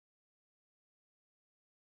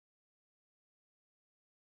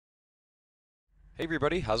Hey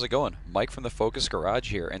everybody, how's it going? Mike from the Focus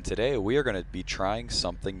Garage here, and today we are going to be trying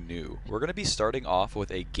something new. We're going to be starting off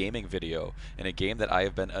with a gaming video in a game that I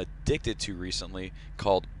have been addicted to recently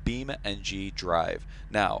called BeamNG Drive.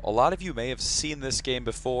 Now, a lot of you may have seen this game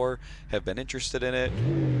before, have been interested in it,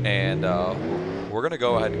 and we're going to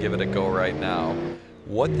go ahead and give it a go right now.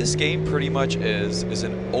 What this game pretty much is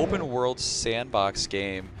an open world sandbox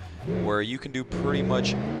game where you can do pretty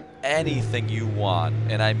much anything you want.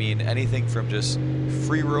 And I mean anything from just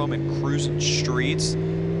free roam and cruising streets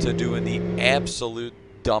to doing the absolute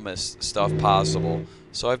dumbest stuff possible.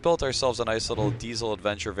 So I've built ourselves a nice little diesel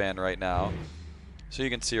adventure van right now. So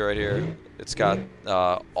you can see right here, it's got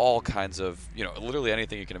all kinds of, literally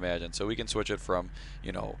anything you can imagine. So we can switch it from,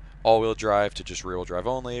 all-wheel drive to just rear-wheel drive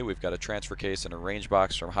only. We've got a transfer case and a range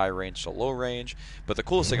box from high range to low range. But the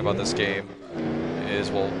coolest thing about this game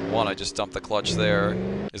is, well, one, I just dumped the clutch there,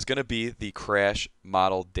 is going to be the crash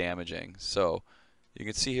model damaging. So you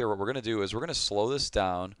can see here what we're going to do is we're going to slow this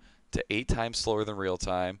down to 8 times slower than real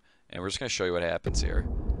time, and we're just going to show you what happens here.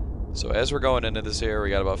 So as we're going into this here,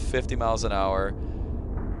 we got about 50 miles an hour.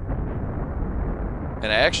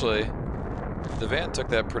 And actually, the van took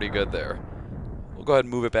that pretty good there. We'll go ahead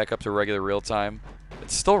and move it back up to regular real time.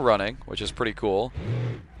 It's still running, which is pretty cool.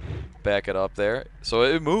 Back it up there. So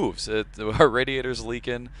it moves. Our radiator's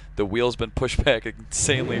leaking. The wheel's been pushed back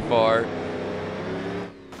insanely far.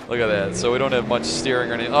 Look at that. So we don't have much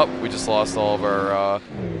steering or anything. Oh, we just lost all of our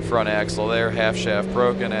front axle there. Half shaft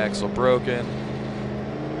broken, axle broken.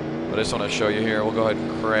 But I just want to show you here. We'll go ahead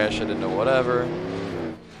and crash it into whatever.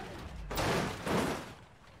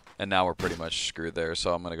 And now we're pretty much screwed there,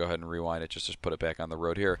 so I'm going to go ahead and rewind it just to put it back on the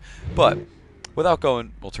road here. But without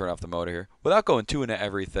going, we'll turn off the motor here. Without going too into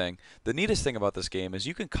everything, the neatest thing about this game is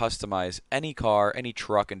you can customize any car, any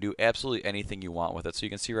truck, and do absolutely anything you want with it. So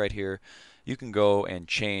you can see right here, you can go and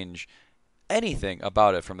change anything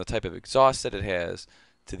about it, from the type of exhaust that it has,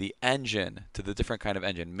 to the engine, to the different kind of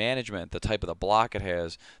engine management, the type of the block it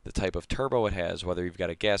has, the type of turbo it has, whether you've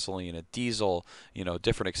got a gasoline, a diesel,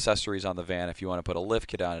 different accessories on the van, if you want to put a lift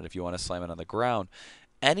kit on it, if you want to slam it on the ground.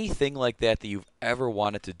 Anything like that that you've ever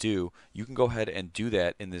wanted to do, you can go ahead and do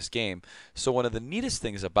that in this game. So one of the neatest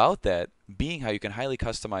things about that being how you can highly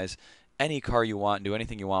customize any car you want and do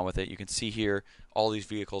anything you want with it. You can see here all these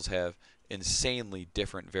vehicles have insanely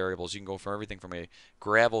different variables. You can go from everything from a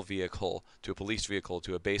gravel vehicle to a police vehicle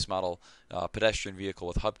to a base model pedestrian vehicle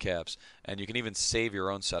with hubcaps, and you can even save your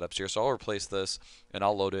own setups here. So I'll replace this and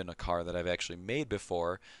I'll load in a car that I've actually made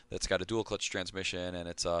before that's got a dual clutch transmission, and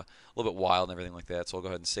it's a little bit wild and everything like that. So I'll go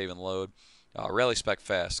ahead and save and load. Rally spec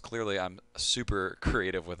fast. Clearly I'm super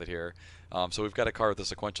creative with it here. So we've got a car with a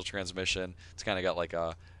sequential transmission. It's kind of got like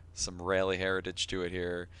some rally heritage to it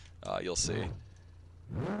here. You'll see.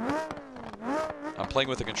 I'm playing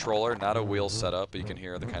with a controller, not a wheel setup, but you can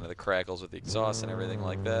hear the kind of the crackles with the exhaust and everything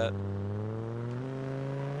like that.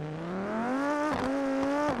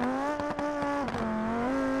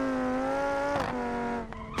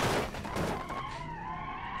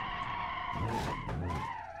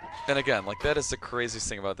 And again, like, that is the craziest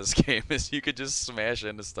thing about this game, is you could just smash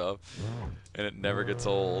into stuff and it never gets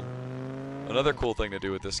old. Another cool thing to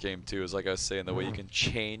do with this game too is, like I was saying, the way you can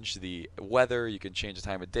change the weather, you can change the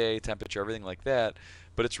time of day, temperature, everything like that.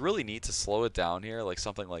 But it's really neat to slow it down here, like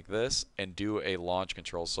something like this, and do a launch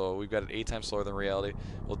control. So we've got it 8 times slower than reality.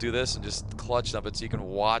 We'll do this and just clutch dump it so you can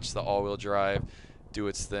watch the all-wheel drive do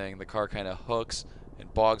its thing. The car kind of hooks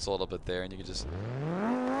and bogs a little bit there, and you can just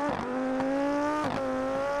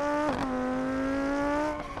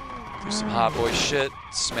do some hot boy shit,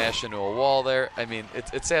 smash into a wall there. I mean,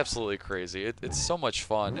 it's absolutely crazy. It's so much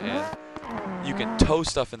fun, and you can tow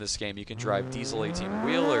stuff in this game. You can drive diesel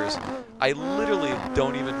 18-wheelers. I literally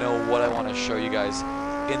don't even know what I want to show you guys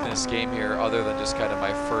in this game here, other than just kind of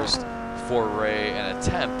my first foray and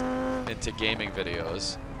attempt into gaming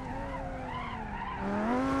videos.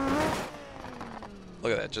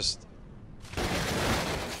 Look at that, just...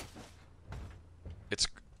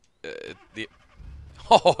 the...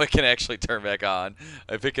 Oh, it can actually turn back on.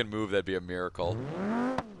 If it can move, that'd be a miracle.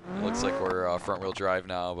 It looks like we're front-wheel drive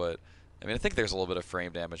now, but I mean, I think there's a little bit of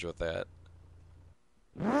frame damage with that.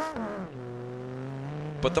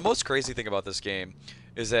 But the most crazy thing about this game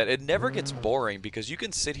is that it never gets boring, because you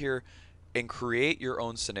can sit here and create your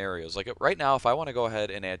own scenarios. Like right now, if I want to go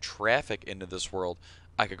ahead and add traffic into this world,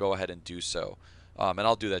 I could go ahead and do so. And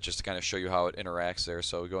I'll do that just to kind of show you how it interacts there.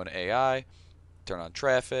 So we go into AI, turn on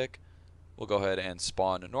traffic. We'll go ahead and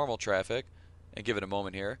spawn normal traffic and give it a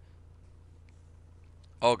moment here.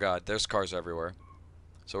 Oh god, there's cars everywhere.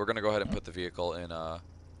 So we're going to go ahead and put the vehicle in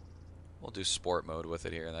We'll do sport mode with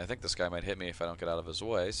it here, and I think this guy might hit me if I don't get out of his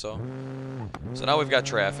way. So now we've got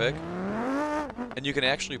traffic, and you can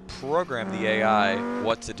actually program the AI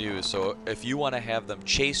what to do. So if you want to have them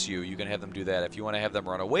chase you, you can have them do that. If you want to have them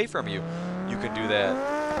run away from you, you can do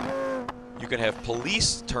that. You can have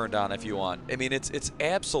police turned on if you want. I mean, it's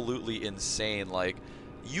absolutely insane. Like,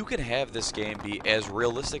 you can have this game be as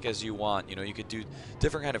realistic as you want. You know, you could do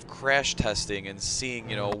different kind of crash testing and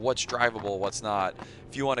seeing, you know, what's drivable, what's not.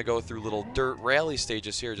 If you want to go through little dirt rally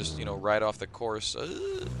stages here, just, you know, right off the course.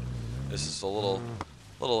 This is a little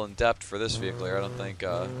in depth for this vehicle here. I don't think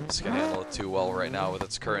this can handle it too well right now with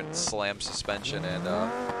its current slam suspension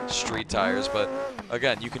and street tires. But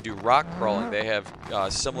again, you can do rock crawling. They have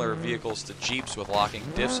similar vehicles to Jeeps with locking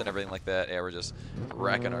diffs and everything like that. Yeah, we're just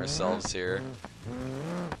wrecking ourselves here.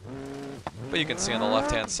 But you can see on the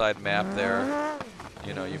left-hand side map there,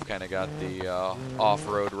 you know, you've kind of got the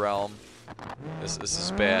off-road realm. This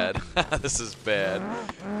is bad. This is bad.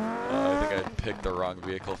 I think I picked the wrong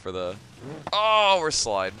vehicle for the... Oh, we're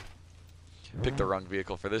sliding. Picked the wrong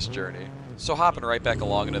vehicle for this journey. So hopping right back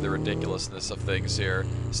along into the ridiculousness of things here.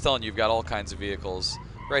 Just telling you, you've got all kinds of vehicles.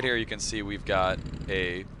 Right here you can see we've got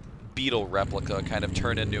a Beetle replica kind of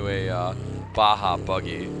turned into a Baja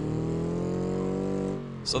buggy.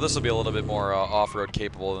 So this will be a little bit more off-road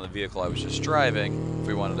capable than the vehicle I was just driving, if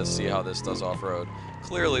we wanted to see how this does off-road.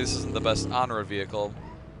 Clearly this isn't the best on-road vehicle,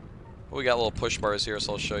 but we got little push bars here,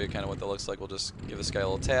 so I'll show you kind of what that looks like. We'll just give this guy a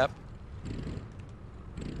little tap.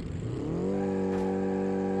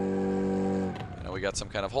 And we got some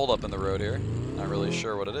kind of hold-up in the road here. Not really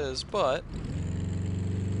sure what it is, but...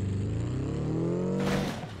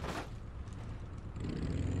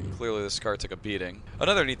 clearly this car took a beating.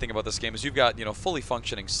 Another neat thing about this game is you've got, you know, fully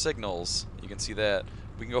functioning signals. You can see that.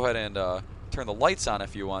 We can go ahead and turn the lights on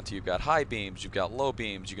if you want to. You've got high beams, you've got low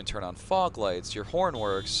beams, you can turn on fog lights, your horn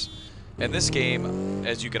works. And this game,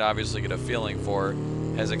 as you can obviously get a feeling for,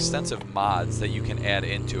 has extensive mods that you can add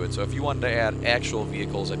into it. So if you wanted to add actual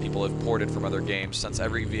vehicles that people have ported from other games, since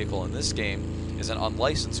every vehicle in this game is an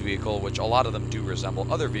unlicensed vehicle, which a lot of them do resemble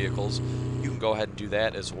other vehicles, you can go ahead and do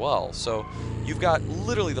that as well. So you've got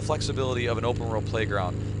literally the flexibility of an open world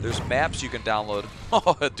playground. There's maps you can download.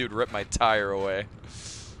 Oh, dude ripped my tire away.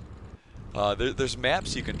 There's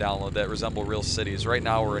maps you can download that resemble real cities. Right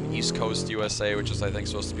now we're in East Coast USA, which is I think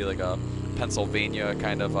supposed to be like a Pennsylvania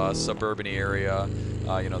kind of suburban area.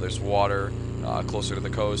 You know, there's water closer to the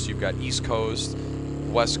coast. You've got East Coast,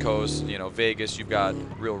 West Coast, you know, Vegas. You've got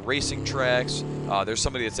real racing tracks. There's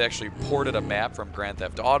somebody that's actually ported a map from Grand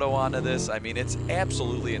Theft Auto onto this. I mean, it's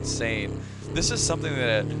absolutely insane. This is something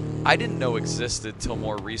that I didn't know existed till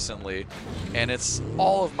more recently, and it's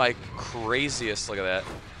all of my craziest. Look at that.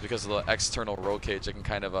 Because of the external roll cage, I can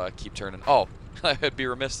kind of keep turning. Oh, I'd be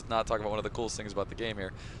remiss to not talk about one of the coolest things about the game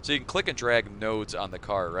here. So you can click and drag nodes on the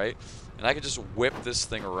car, right? And I can just whip this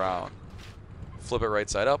thing around. Flip it right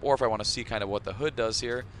side up, or if I want to see kind of what the hood does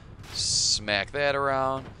here, smack that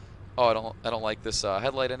around. Oh, I don't like this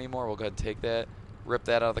headlight anymore. We'll go ahead and take that, rip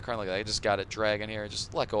that out of the car. Like that. I just got it dragging here.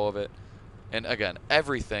 Just let go of it. And again,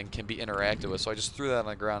 everything can be interacted with. So I just threw that on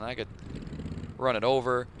the ground, and I could run it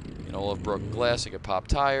over. You know, we'll have broken glass. You could pop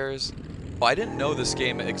tires. Well, I didn't know this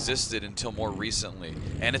game existed until more recently,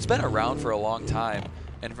 and it's been around for a long time.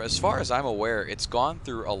 And as far as I'm aware, it's gone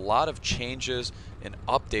through a lot of changes and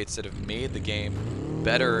updates that have made the game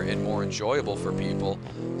better and more enjoyable for people.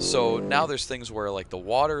 So now there's things where like the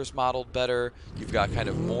water is modeled better. You've got kind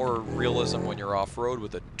of more realism when you're off-road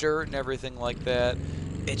with the dirt and everything like that.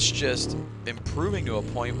 It's just improving to a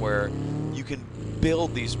point where you can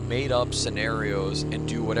build these made-up scenarios and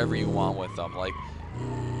do whatever you want with them. Like,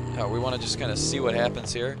 we want to just kind of see what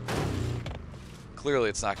happens here. Clearly,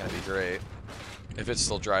 it's not going to be great. If it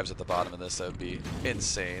still drives at the bottom of this, that would be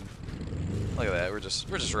insane. Look at that. We're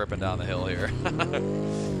just ripping down the hill here.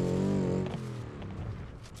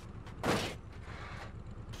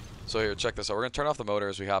 So here, check this out. We're going to turn off the motor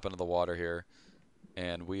as we hop into the water here,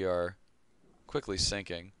 and we are quickly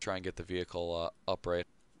sinking. Try and get the vehicle upright.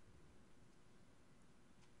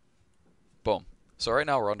 Boom. So right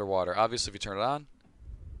now we're underwater. Obviously, if you turn it on,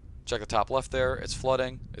 check the top left there. It's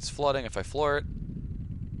flooding. It's flooding. If I floor it,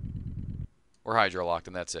 we're hydro-locked,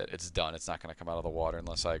 and that's it. It's done. It's not going to come out of the water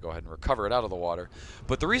unless I go ahead and recover it out of the water.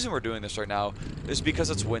 But the reason we're doing this right now is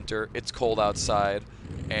because it's winter, it's cold outside,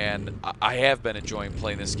 and I have been enjoying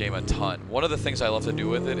playing this game a ton. One of the things I love to do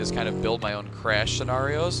with it is kind of build my own crash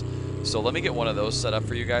scenarios. So let me get one of those set up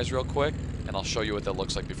for you guys real quick, and I'll show you what that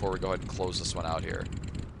looks like before we go ahead and close this one out here.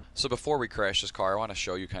 So before we crash this car, I want to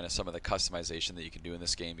show you kind of some of the customization that you can do in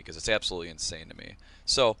this game because it's absolutely insane to me.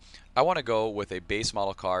 So I want to go with a base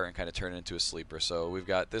model car and kind of turn it into a sleeper. So we've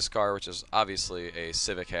got this car, which is obviously a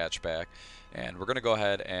Civic hatchback, and we're going to go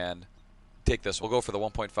ahead and take this. We'll go for the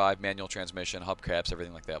 1.5 manual transmission, hubcaps,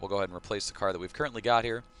 everything like that. We'll go ahead and replace the car that we've currently got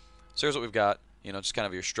here. So here's what we've got, you know, just kind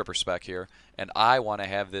of your stripper spec here. And I want to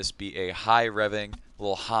have this be a high revving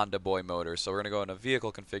little Honda boy motor. So we're going to go into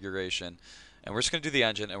vehicle configuration, and we're just going to do the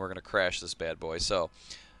engine, and we're going to crash this bad boy. So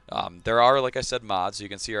there are, like I said, mods. You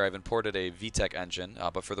can see here I've imported a VTEC engine,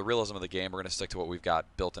 but for the realism of the game, we're going to stick to what we've got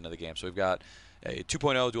built into the game. So we've got a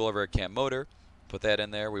 2.0 dual overhead cam motor. Put that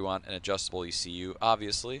in there. We want an adjustable ECU,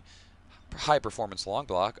 obviously. High performance long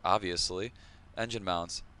block, obviously. Engine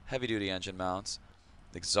mounts, heavy duty engine mounts.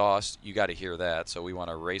 Exhaust, you got to hear that, so we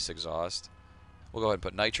want a race exhaust. We'll go ahead and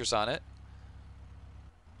put nitrous on it.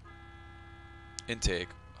 Intake,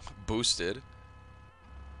 boosted.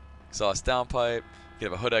 Exhaust downpipe. You can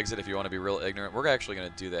have a hood exit if you want to be real ignorant. We're actually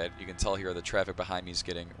going to do that. You can tell here the traffic behind me is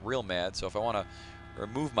getting real mad, so if I want to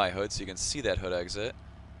remove my hood so you can see that hood exit,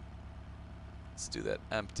 let's do that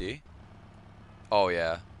empty. Oh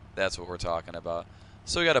yeah, that's what we're talking about.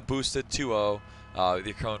 So we got a boosted 2.0.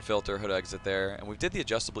 The cone filter, hood exit there, and we did the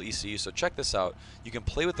adjustable ECU. So check this out. You can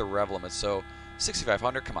play with the rev limit. So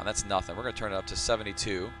 6,500, come on, that's nothing. We're going to turn it up to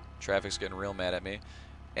 72. Traffic's getting real mad at me.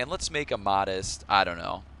 And let's make a modest, I don't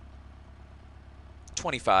know,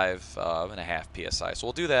 25.5 PSI. So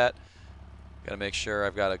we'll do that. Got to make sure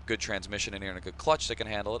I've got a good transmission in here and a good clutch that can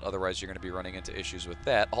handle it. Otherwise, you're going to be running into issues with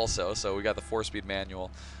that also. So we got the 4-speed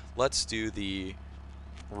manual. Let's do the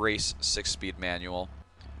race 6-speed manual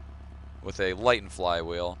with a light and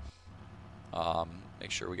flywheel.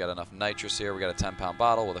 Make sure we got enough nitrous here. We got a 10-pound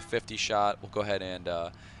bottle with a 50 shot. We'll go ahead and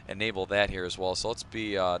enable that here as well. So let's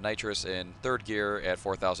be nitrous in 3rd gear at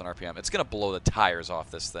 4,000 RPM. It's going to blow the tires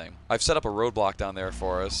off this thing. I've set up a roadblock down there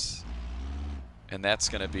for us, and that's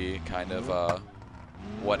going to be kind of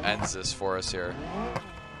what ends this for us here.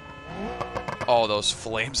 Oh, those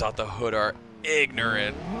flames out the hood are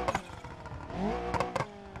ignorant.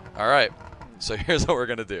 All right, so here's what we're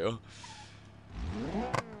going to do.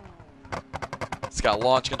 It's got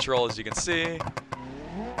launch control, as you can see.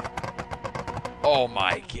 Oh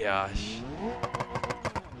my gosh.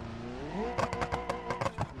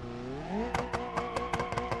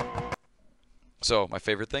 So my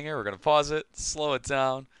favorite thing here, we're going to pause it, slow it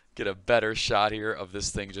down, get a better shot here of this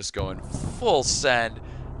thing just going full send.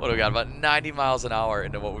 What do we got? About 90 miles an hour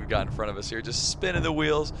into what we've got in front of us here. Just spinning the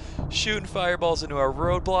wheels, shooting fireballs into our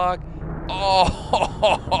roadblock.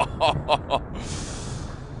 Oh!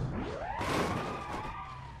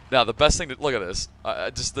 Now, the best thing to look at this,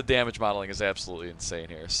 just the damage modeling is absolutely insane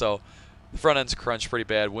here. So, the front end's crunched pretty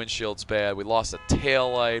bad, windshield's bad, we lost a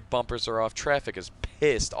tail light, bumpers are off, traffic is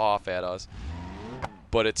pissed off at us,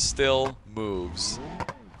 but it still moves.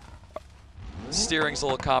 Steering's a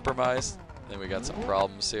little compromised. I think we got some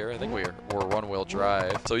problems here. I think we're one-wheel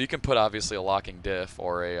drive. So you can put obviously a locking diff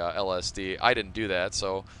or a LSD. I didn't do that,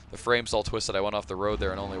 so the frame's all twisted. I went off the road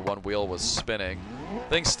there and only one wheel was spinning.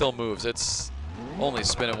 Thing still moves. It's only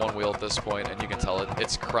spinning one wheel at this point, and you can tell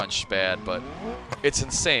it's crunched bad, but it's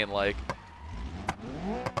insane. Like,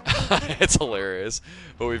 it's hilarious.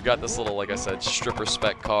 But we've got this little, like I said, stripper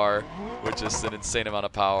spec car, which is an insane amount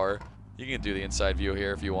of power. You can do the inside view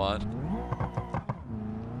here if you want.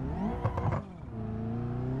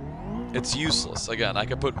 It's useless. Again, I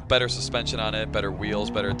could put better suspension on it, better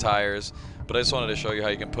wheels, better tires, but I just wanted to show you how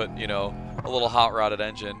you can put, you know, a little hot-rodded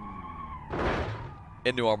engine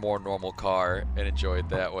into a more normal car and enjoy it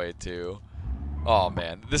that way too. Oh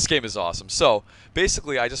man, this game is awesome. So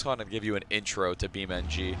basically I just wanted to give you an intro to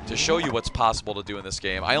BeamNG to show you what's possible to do in this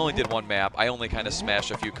game. I only did one map. I only kind of smashed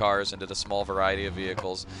a few cars and did a small variety of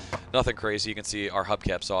vehicles. Nothing crazy. You can see our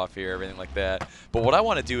hubcaps off here, everything like that. But what I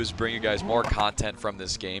want to do is bring you guys more content from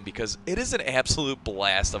this game because it is an absolute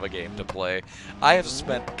blast of a game to play. I have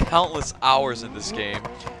spent countless hours in this game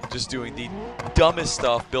just doing the dumbest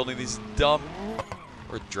stuff, building these dumb...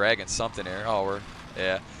 We're dragging something here. Oh, we're...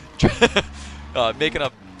 Yeah. Making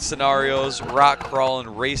up scenarios, rock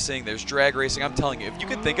crawling, racing. There's drag racing. I'm telling you, if you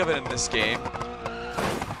can think of it in this game,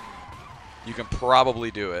 you can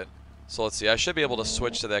probably do it. So let's see. I should be able to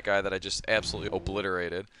switch to that guy that I just absolutely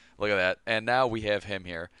obliterated. Look at that. And now we have him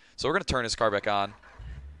here. So we're going to turn his car back on.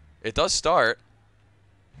 It does start.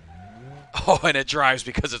 Oh, and it drives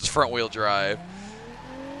because it's front-wheel drive.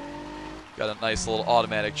 Got a nice little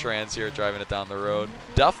automatic trans here, driving it down the road.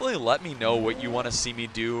 Definitely let me know what you want to see me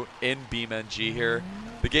do in BeamNG here.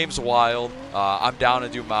 The game's wild. I'm down to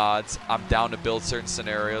do mods. I'm down to build certain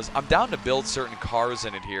scenarios. I'm down to build certain cars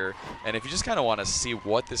in it here. And if you just kind of want to see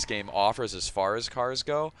what this game offers as far as cars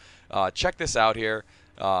go, check this out here.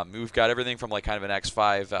 We've got everything from like kind of an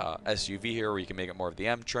X5 SUV here where you can make it more of the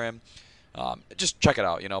M trim. Just check it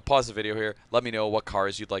out. Pause the video here. Let me know what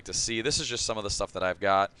cars you'd like to see. This is just some of the stuff that I've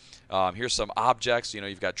got. Here's some objects.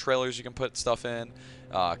 You've got trailers you can put stuff in,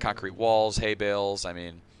 concrete walls, hay bales. I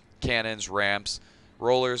mean, cannons, ramps,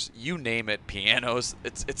 rollers, you name it, pianos.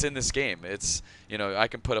 It's in this game. It's I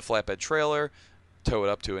can put a flatbed trailer, tow it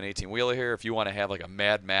up to an 18-wheeler here. If you want to have like a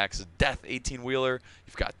Mad Max Death 18-wheeler,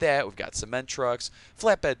 you've got that. We've got cement trucks,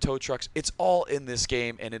 flatbed tow trucks. It's all in this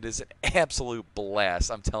game, and it is an absolute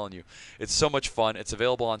blast. I'm telling you, it's so much fun. It's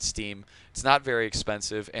available on Steam. It's not very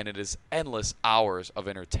expensive, and it is endless hours of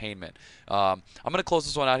entertainment. I'm going to close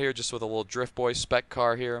this one out here just with a little Drift Boy spec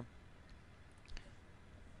car here.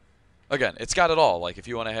 Again, it's got it all. Like if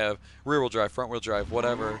you want to have rear-wheel drive, front-wheel drive,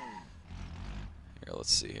 whatever. Here,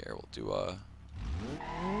 let's see here. We'll do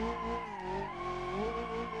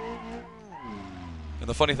and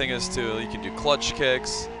the funny thing is too, you can do clutch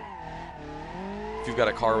kicks. If you've got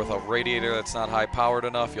a car with a radiator that's not high-powered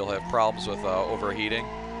enough, you'll have problems with overheating.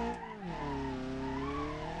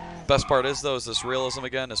 Best part is though, is this realism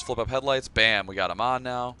again. Is flip-up headlights. Bam, we got them on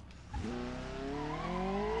now.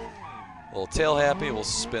 A little tail happy. We'll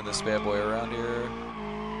spin this bad boy around here.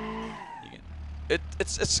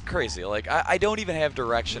 It's crazy. Like I don't even have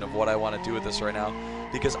direction of what I want to do with this right now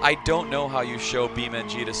because I don't know how you show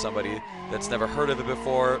BeamNG to somebody that's never heard of it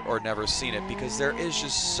before or never seen it, because there is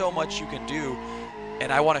just so much you can do,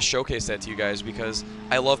 and I want to showcase that to you guys because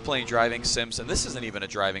I love playing driving sims, and this isn't even a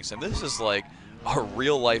driving sim. This is like a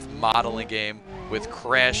real life modeling game with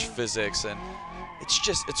crash physics, and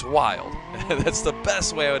it's wild. That's the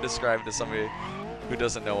best way I would describe it to somebody who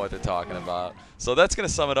doesn't know what they're talking about. So that's going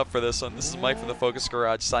to sum it up for this one. This is Mike from the Focus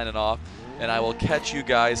Garage signing off, and I will catch you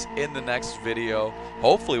guys in the next video,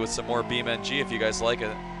 hopefully with some more BeamNG if you guys like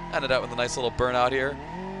it. Ended out with a nice little burnout here.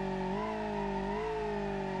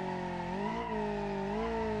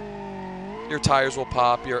 Your tires will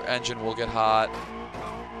pop, your engine will get hot.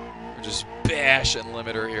 We're just bashing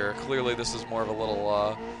limiter here. Clearly this is more of a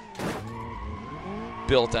little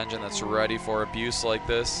built engine that's ready for abuse like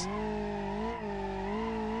this.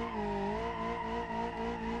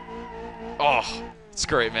 Oh, it's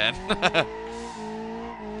great, man.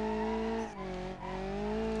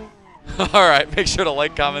 All right, make sure to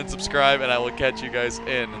like, comment, subscribe, and I will catch you guys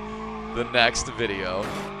in the next video.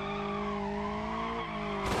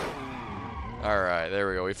 All right, there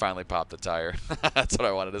we go. We finally popped the tire. That's what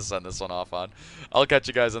I wanted to send this one off on. I'll catch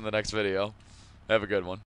you guys in the next video. Have a good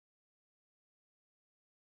one.